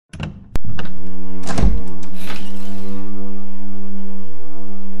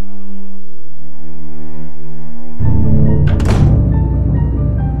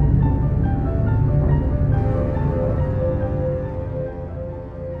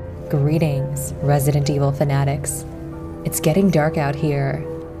Greetings, Resident Evil fanatics. It's getting dark out here.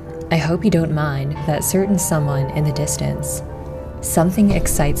 I hope you don't mind that certain someone in the distance. Something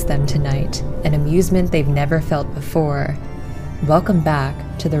excites them tonight, an amusement they've never felt before. Welcome back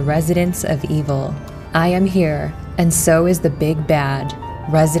to the Residents of Evil. I am here, and so is the big bad,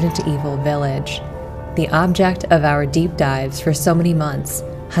 Resident Evil Village. The object of our deep dives for so many months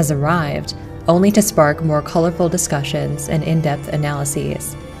has arrived, only to spark more colorful discussions and in-depth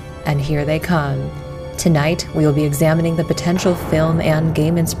analyses. And here they come. Tonight, we will be examining the potential film and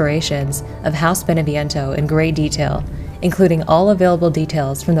game inspirations of House Beneviento in great detail, including all available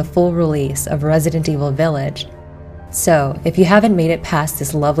details from the full release of Resident Evil Village. So, if you haven't made it past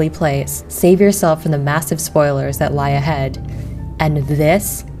this lovely place, save yourself from the massive spoilers that lie ahead. And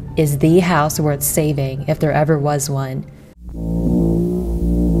this is the house worth saving if there ever was one.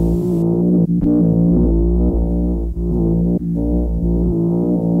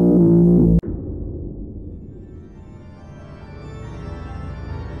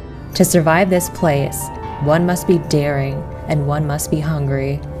 To survive this place, one must be daring and one must be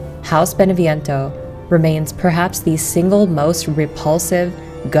hungry. House Beneviento remains perhaps the single most repulsive,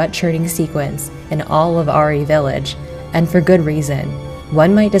 gut-churning sequence in all of RE Village, and for good reason.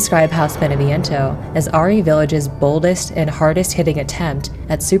 One might describe House Beneviento as RE Village's boldest and hardest-hitting attempt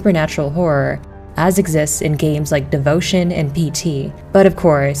at supernatural horror, as exists in games like Devotion and PT. But of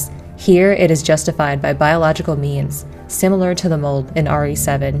course, here it is justified by biological means, similar to the mold in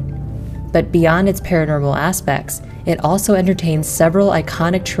RE7. But beyond its paranormal aspects, it also entertains several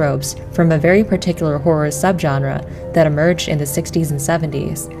iconic tropes from a very particular horror subgenre that emerged in the 60s and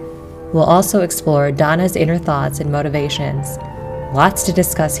 70s. We'll also explore Donna's inner thoughts and motivations. Lots to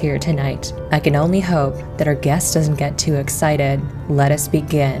discuss here tonight. I can only hope that our guest doesn't get too excited. Let us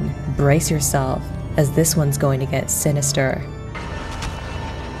begin. Brace yourself, as this one's going to get sinister.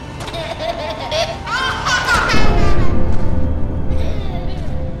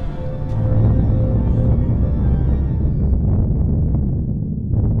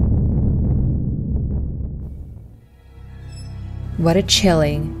 What a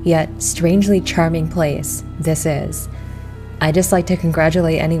chilling, yet strangely charming place this is. I'd just like to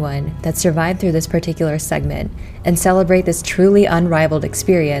congratulate anyone that survived through this particular segment and celebrate this truly unrivaled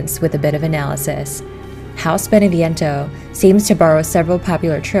experience with a bit of analysis. House Beneviento seems to borrow several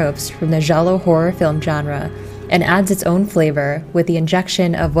popular tropes from the giallo horror film genre and adds its own flavor with the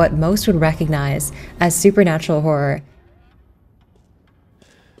injection of what most would recognize as supernatural horror.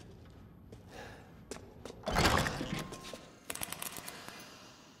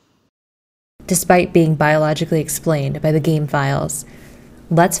 Despite being biologically explained by the game files.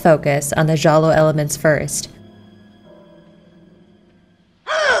 Let's focus on the giallo elements first.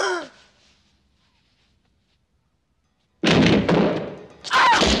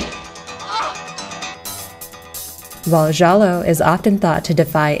 While giallo is often thought to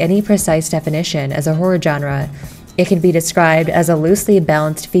defy any precise definition as a horror genre, it can be described as a loosely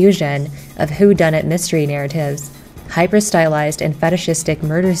balanced fusion of whodunit mystery narratives, hyper-stylized and fetishistic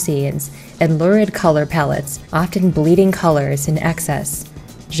murder scenes, and lurid color palettes, often bleeding colors in excess.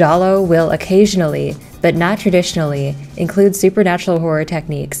 Giallo will occasionally, but not traditionally, include supernatural horror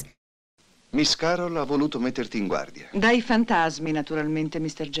techniques. Miss Carol ha voluto metterti in guardia. Dai fantasmi, naturalmente,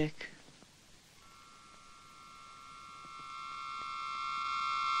 Mr. Jack.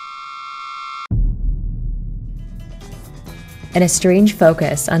 And a strange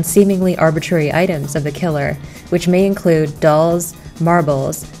focus on seemingly arbitrary items of the killer, which may include dolls,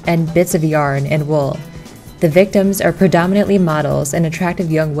 marbles, and bits of yarn and wool. The victims are predominantly models and attractive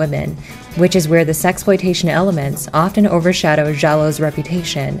young women, which is where the sexploitation elements often overshadow giallo's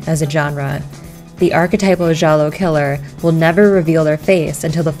reputation as a genre. The archetypal giallo killer will never reveal their face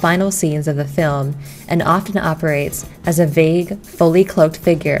until the final scenes of the film, and often operates as a vague, fully cloaked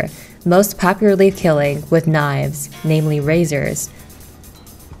figure, most popularly killing with knives, namely razors.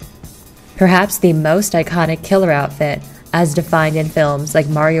 Perhaps the most iconic killer outfit, as defined in films like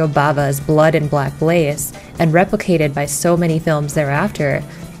Mario Bava's Blood and Black Lace, and replicated by so many films thereafter,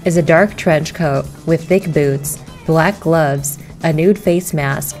 is a dark trench coat with thick boots, black gloves, a nude face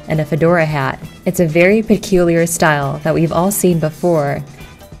mask, and a fedora hat. It's a very peculiar style that we've all seen before.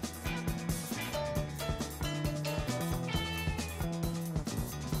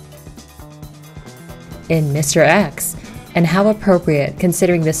 In Mr. X, and how appropriate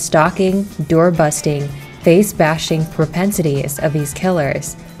considering the stalking, door-busting, face-bashing propensities of these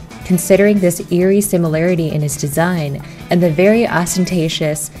killers. considering this eerie similarity in his design and the very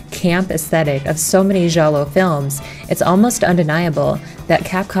ostentatious, camp aesthetic of so many giallo films, it's almost undeniable that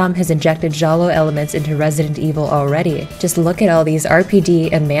Capcom has injected giallo elements into Resident Evil already. Just look at all these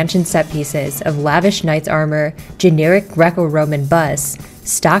RPD and mansion set pieces of lavish knight's armor, generic Greco-Roman busts,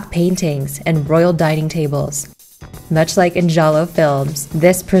 stock paintings, and royal dining tables. Much like in giallo films,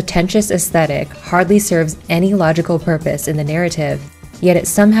 this pretentious aesthetic hardly serves any logical purpose in the narrative, yet it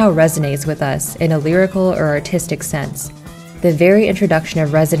somehow resonates with us in a lyrical or artistic sense. The very introduction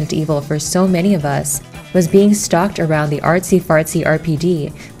of Resident Evil for so many of us was being stalked around the artsy-fartsy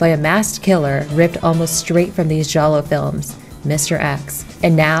RPD by a masked killer ripped almost straight from these giallo films, Mr. X.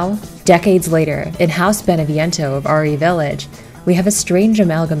 And now, decades later, in House Beneviento of RE Village, we have a strange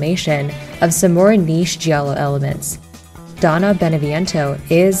amalgamation of some more niche giallo elements. Donna Beneviento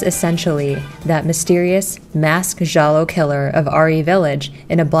is essentially that mysterious, masked giallo killer of RE Village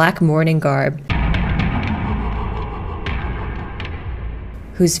in a black mourning garb,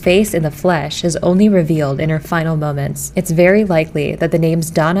 whose face in the flesh is only revealed in her final moments. It's very likely that the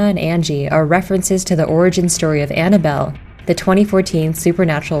names Donna and Angie are references to the origin story of Annabelle, the 2014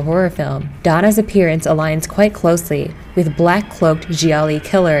 supernatural horror film. Donna's appearance aligns quite closely with black-cloaked gialli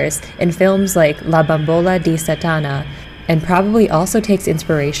killers in films like La Bambola di Satana, and probably also takes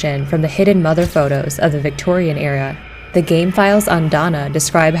inspiration from the hidden mother photos of the Victorian era. The game files on Donna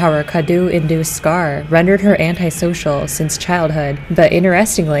describe how her Kadu-induced scar rendered her antisocial since childhood, but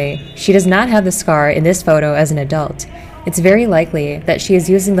interestingly, she does not have the scar in this photo as an adult. It's very likely that she is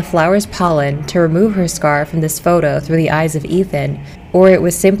using the flower's pollen to remove her scar from this photo through the eyes of Ethan, or it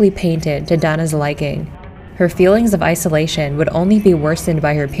was simply painted to Donna's liking. Her feelings of isolation would only be worsened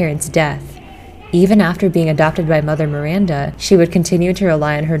by her parents' death. Even after being adopted by Mother Miranda, she would continue to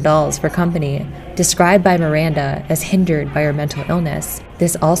rely on her dolls for company, described by Miranda as hindered by her mental illness.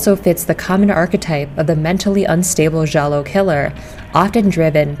 This also fits the common archetype of the mentally unstable giallo killer, often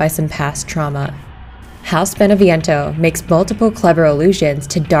driven by some past trauma. House Beneviento makes multiple clever allusions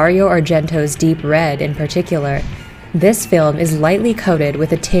to Dario Argento's Deep Red in particular. This film is lightly coated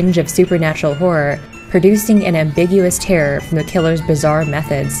with a tinge of supernatural horror, producing an ambiguous terror from the killer's bizarre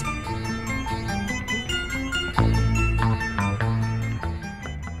methods.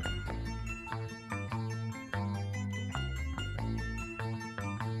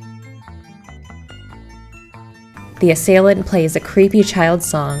 The assailant plays a creepy child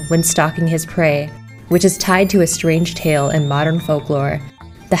song when stalking his prey, which is tied to a strange tale in modern folklore.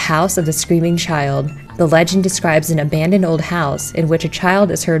 The House of the Screaming Child. The legend describes an abandoned old house in which a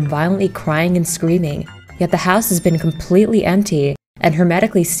child is heard violently crying and screaming, yet the house has been completely empty and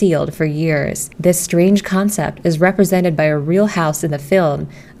hermetically sealed for years. This strange concept is represented by a real house in the film,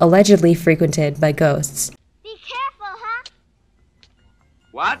 allegedly frequented by ghosts. Be careful, huh?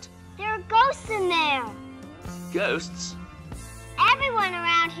 What? There are ghosts in there. Ghosts? Everyone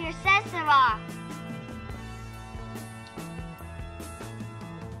around here says there are.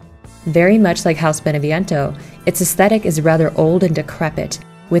 Very much like House Beneviento, its aesthetic is rather old and decrepit,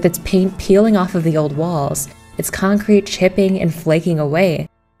 with its paint peeling off of the old walls, its concrete chipping and flaking away,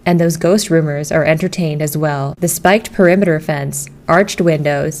 and those ghost rumors are entertained as well. The spiked perimeter fence, arched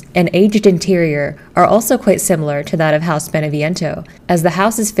windows, and aged interior are also quite similar to that of House Beneviento, as the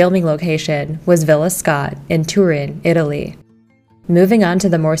house's filming location was Villa Scott in Turin, Italy. Moving on to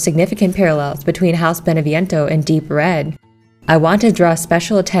the more significant parallels between House Beneviento and Deep Red, I want to draw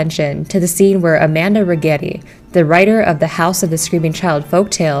special attention to the scene where Amanda Righetti, the writer of the House of the Screaming Child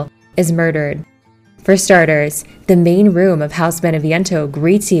folktale, is murdered. For starters, the main room of House Beneviento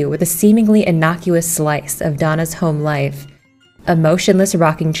greets you with a seemingly innocuous slice of Donna's home life. A motionless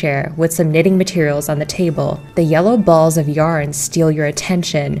rocking chair with some knitting materials on the table. The yellow balls of yarn steal your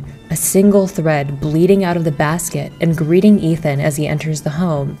attention, a single thread bleeding out of the basket and greeting Ethan as he enters the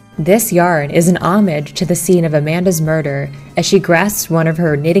home. This yarn is an homage to the scene of Amanda's murder as she grasps one of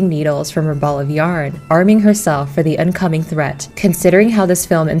her knitting needles from her ball of yarn, arming herself for the oncoming threat. Considering how this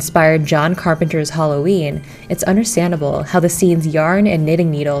film inspired John Carpenter's Halloween, it's understandable how the scene's yarn and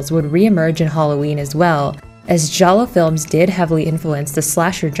knitting needles would re-emerge in Halloween as well, as giallo films did heavily influence the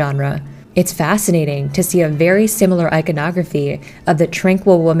slasher genre. It's fascinating to see a very similar iconography of the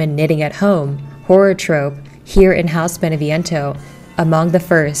tranquil woman knitting at home horror trope here in House Beneviento, among the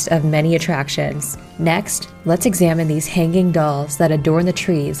first of many attractions. Next, let's examine these hanging dolls that adorn the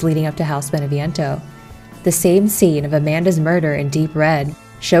trees leading up to House Beneviento. The same scene of Amanda's murder in Deep Red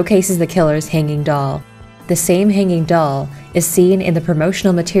showcases the killer's hanging doll. The same hanging doll is seen in the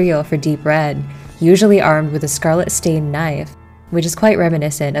promotional material for Deep Red, usually armed with a scarlet-stained knife. which is quite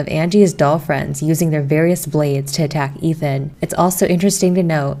reminiscent of Angie's doll friends using their various blades to attack Ethan. It's also interesting to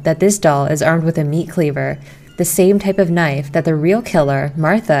note that this doll is armed with a meat cleaver, the same type of knife that the real killer,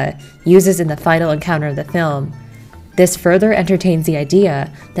 Martha, uses in the final encounter of the film. This further entertains the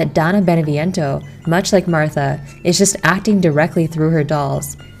idea that Donna Beneviento, much like Martha, is just acting directly through her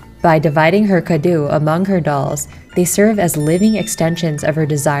dolls. By dividing her kadu among her dolls, they serve as living extensions of her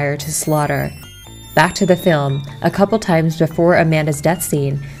desire to slaughter. Back to the film, a couple times before Amanda's death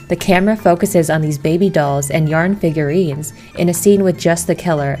scene, the camera focuses on these baby dolls and yarn figurines in a scene with just the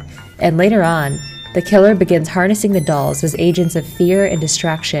killer, and later on, the killer begins harnessing the dolls as agents of fear and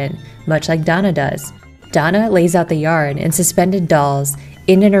distraction, much like Donna does. Donna lays out the yarn and suspended dolls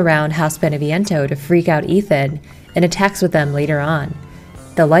in and around House Beneviento to freak out Ethan, and attacks with them later on.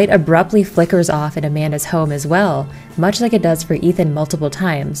 The light abruptly flickers off in Amanda's home as well, much like it does for Ethan multiple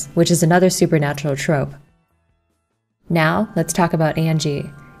times, which is another supernatural trope. Now, let's talk about Angie.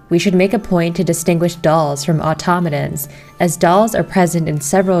 We should make a point to distinguish dolls from automatons, as dolls are present in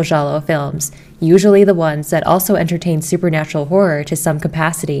several giallo films, usually the ones that also entertain supernatural horror to some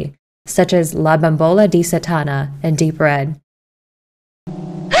capacity, such as La Bambola di Satana and Deep Red.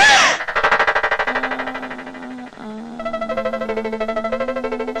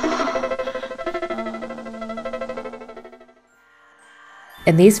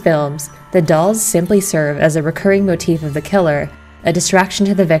 In these films, the dolls simply serve as a recurring motif of the killer, a distraction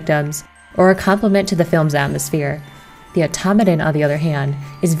to the victims, or a complement to the film's atmosphere. The automaton, on the other hand,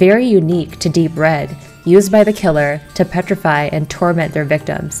 is very unique to Deep Red, used by the killer to petrify and torment their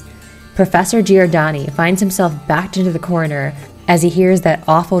victims. Professor Giordani finds himself backed into the corner as he hears that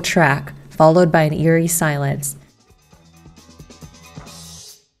awful track, followed by an eerie silence.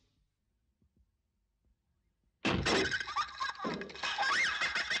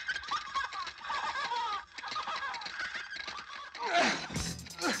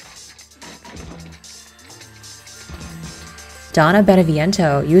 Donna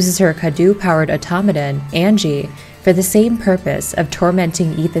Beneviento uses her kadu-powered automaton, Angie, for the same purpose of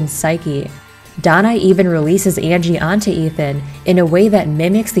tormenting Ethan's psyche. Donna even releases Angie onto Ethan in a way that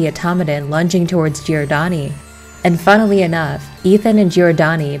mimics the automaton lunging towards Giordani. And funnily enough, Ethan and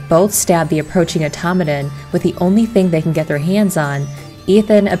Giordani both stab the approaching automaton with the only thing they can get their hands on,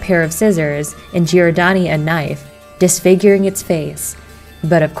 Ethan a pair of scissors and Giordani a knife, disfiguring its face.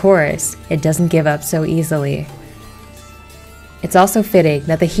 But of course, it doesn't give up so easily. It's also fitting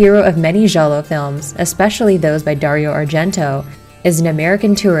that the hero of many giallo films, especially those by Dario Argento, is an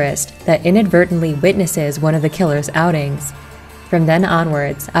American tourist that inadvertently witnesses one of the killer's outings. From then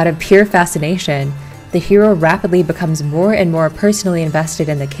onwards, out of pure fascination, the hero rapidly becomes more and more personally invested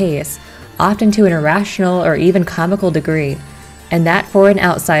in the case, often to an irrational or even comical degree. And that, for an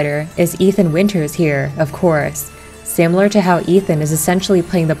outsider, is Ethan Winters here, of course. Similar to how Ethan is essentially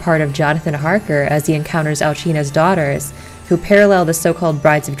playing the part of Jonathan Harker as he encounters Alcina's daughters, who parallel the so-called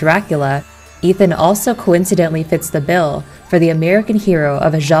Brides of Dracula, Ethan also coincidentally fits the bill for the American hero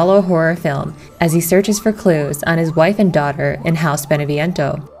of a giallo horror film as he searches for clues on his wife and daughter in House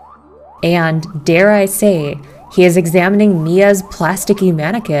Beneviento. And, dare I say, he is examining Mia's plasticky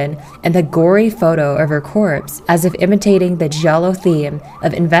mannequin and the gory photo of her corpse, as if imitating the giallo theme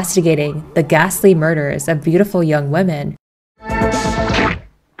of investigating the ghastly murders of beautiful young women.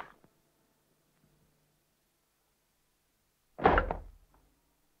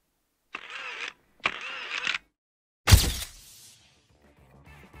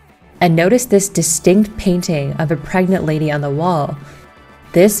 And notice this distinct painting of a pregnant lady on the wall.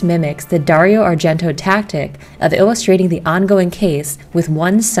 This mimics the Dario Argento tactic of illustrating the ongoing case with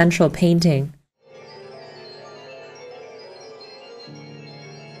one central painting.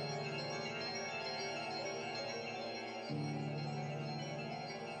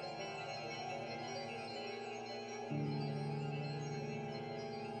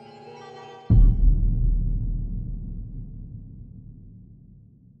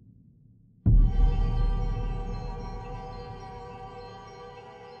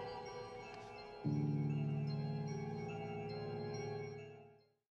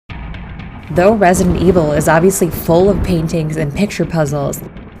 Though Resident Evil is obviously full of paintings and picture puzzles,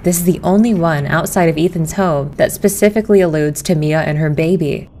 this is the only one outside of Ethan's home that specifically alludes to Mia and her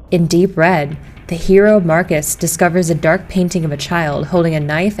baby. In Deep Red, the hero Marcus discovers a dark painting of a child holding a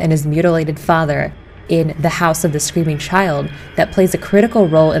knife and his mutilated father in The House of the Screaming Child that plays a critical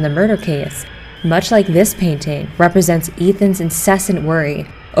role in the murder case. Much like this painting represents Ethan's incessant worry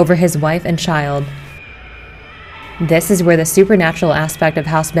over his wife and child. This is where the supernatural aspect of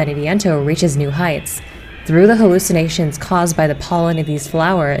House Beneviento reaches new heights. Through the hallucinations caused by the pollen of these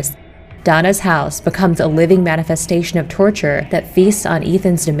flowers, Donna's house becomes a living manifestation of torture that feasts on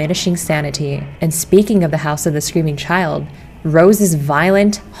Ethan's diminishing sanity. And speaking of the house of the screaming child, Rose's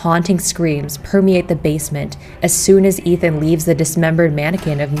violent, haunting screams permeate the basement as soon as Ethan leaves the dismembered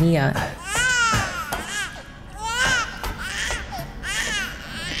mannequin of Mia.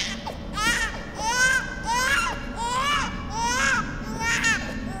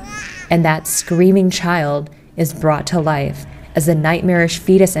 And that screaming child is brought to life as a nightmarish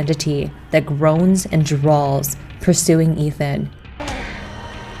fetus entity that groans and drawls, pursuing Ethan.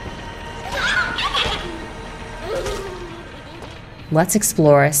 Let's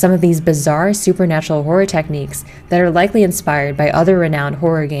explore some of these bizarre supernatural horror techniques that are likely inspired by other renowned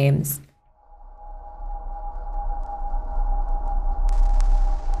horror games.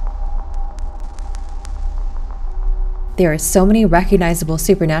 There are so many recognizable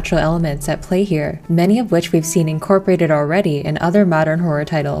supernatural elements at play here, many of which we've seen incorporated already in other modern horror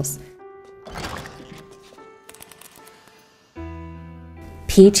titles.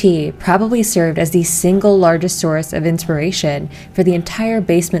 PT probably served as the single largest source of inspiration for the entire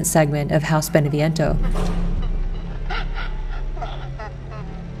basement segment of House Beneviento.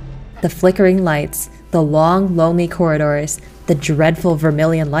 The flickering lights, the long, lonely corridors, the dreadful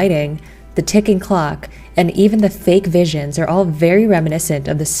vermilion lighting, the ticking clock, and even the fake visions are all very reminiscent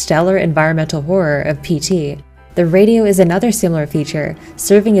of the stellar environmental horror of PT. The radio is another similar feature,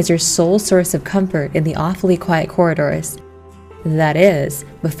 serving as your sole source of comfort in the awfully quiet corridors. That is,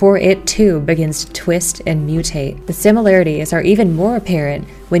 before it too begins to twist and mutate. The similarities are even more apparent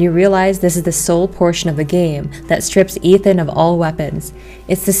when you realize this is the sole portion of the game that strips Ethan of all weapons.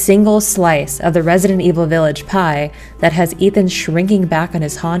 It's the single slice of the Resident Evil Village pie that has Ethan shrinking back on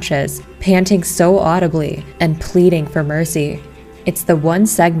his haunches, panting so audibly, and pleading for mercy. It's the one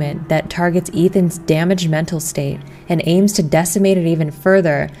segment that targets Ethan's damaged mental state and aims to decimate it even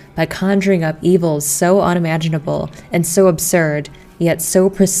further by conjuring up evils so unimaginable and so absurd, yet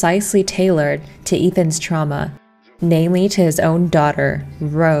so precisely tailored to Ethan's trauma, namely to his own daughter,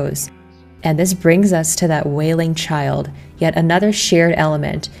 Rose. And this brings us to that wailing child, yet another shared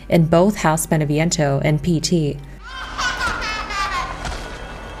element in both House Beneviento and PT.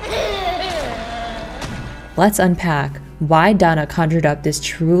 Let's unpack why Donna conjured up this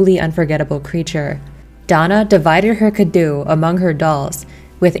truly unforgettable creature. Donna divided her kudu among her dolls,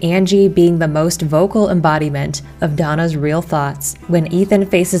 with Angie being the most vocal embodiment of Donna's real thoughts. When Ethan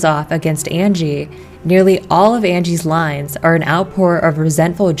faces off against Angie, nearly all of Angie's lines are an outpour of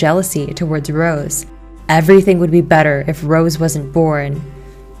resentful jealousy towards Rose. Everything would be better if Rose wasn't born.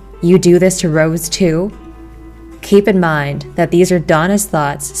 You do this to Rose too? Keep in mind that these are Donna's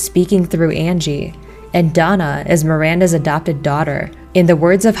thoughts speaking through Angie, and Donna is Miranda's adopted daughter. In the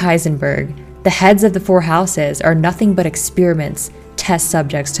words of Heisenberg, the heads of the four houses are nothing but experiments, test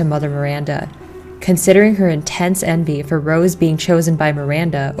subjects to Mother Miranda. Considering her intense envy for Rose being chosen by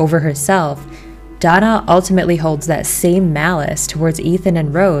Miranda over herself, Donna ultimately holds that same malice towards Ethan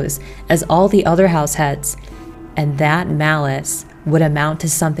and Rose as all the other house heads, and that malice would amount to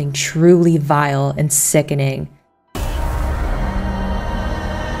something truly vile and sickening.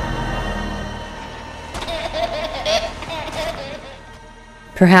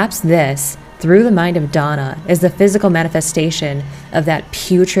 Perhaps this, through the mind of Donna, is the physical manifestation of that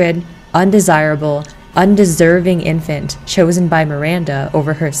putrid, undesirable, undeserving infant chosen by Miranda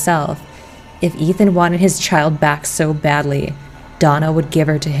over herself. If Ethan wanted his child back so badly, Donna would give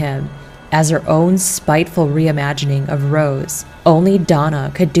her to him, as her own spiteful reimagining of Rose. Only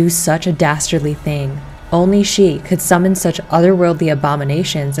Donna could do such a dastardly thing. Only she could summon such otherworldly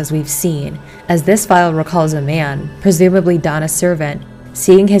abominations as we've seen, as this file recalls a man, presumably Donna's servant,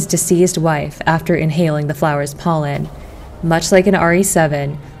 seeing his deceased wife after inhaling the flower's pollen. Much like in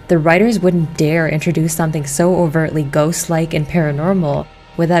RE7, the writers wouldn't dare introduce something so overtly ghost-like and paranormal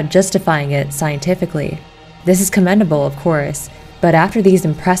without justifying it scientifically. This is commendable, of course, but after these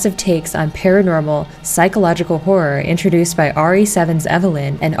impressive takes on paranormal, psychological horror introduced by RE7's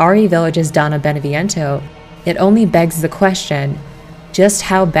Evelyn and RE Village's Donna Beneviento, it only begs the question, just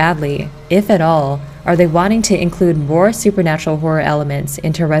how badly, if at all, are they wanting to include more supernatural horror elements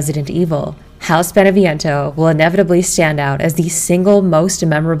into Resident Evil? House Beneviento will inevitably stand out as the single most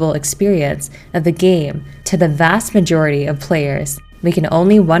memorable experience of the game to the vast majority of players. We can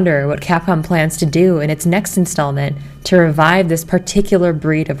only wonder what Capcom plans to do in its next installment to revive this particular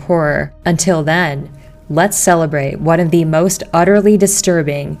breed of horror. Until then, let's celebrate one of the most utterly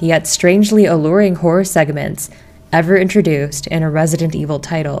disturbing yet strangely alluring horror segments ever introduced in a Resident Evil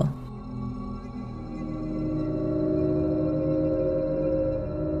title.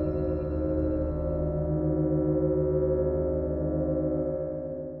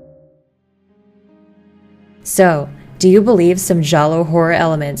 So, do you believe some giallo horror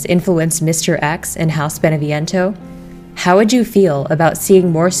elements influenced Mr. X in House Beneviento? How would you feel about seeing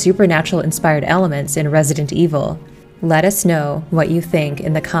more supernatural inspired elements in Resident Evil? Let us know what you think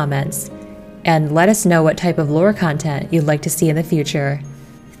in the comments, and let us know what type of lore content you'd like to see in the future.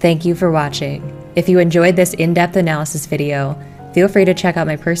 Thank you for watching. If you enjoyed this in-depth analysis video, feel free to check out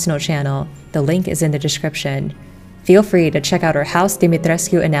my personal channel. The link is in the description. Feel free to check out our House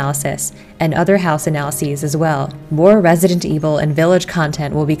Dimitrescu analysis and other house analyses as well. More Resident Evil and Village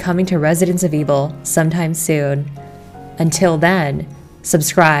content will be coming to Residents of Evil sometime soon. Until then,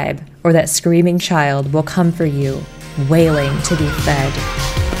 subscribe or that screaming child will come for you, wailing to be fed.